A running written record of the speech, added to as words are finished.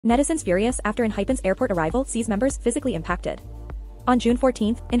Netizens furious after ENHYPEN's airport arrival sees members physically impacted. On June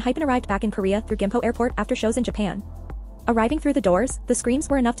 14, ENHYPEN arrived back in Korea through Gimpo Airport after shows in Japan. Arriving through the doors, the screams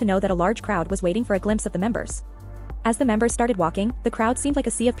were enough to know that a large crowd was waiting for a glimpse of the members. As the members started walking, the crowd seemed like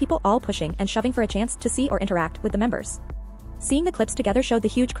a sea of people all pushing and shoving for a chance to see or interact with the members. Seeing the clips together showed the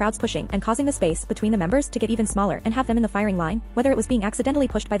huge crowds pushing and causing the space between the members to get even smaller and have them in the firing line, whether it was being accidentally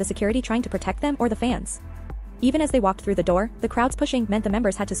pushed by the security trying to protect them or the fans. Even as they walked through the door, the crowds pushing meant the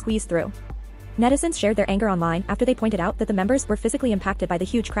members had to squeeze through. Netizens shared their anger online after they pointed out that the members were physically impacted by the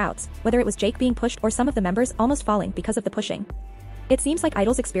huge crowds, whether it was Jake being pushed or some of the members almost falling because of the pushing. It seems like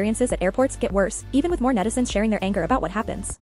I-DLE's experiences at airports get worse, even with more netizens sharing their anger about what happens.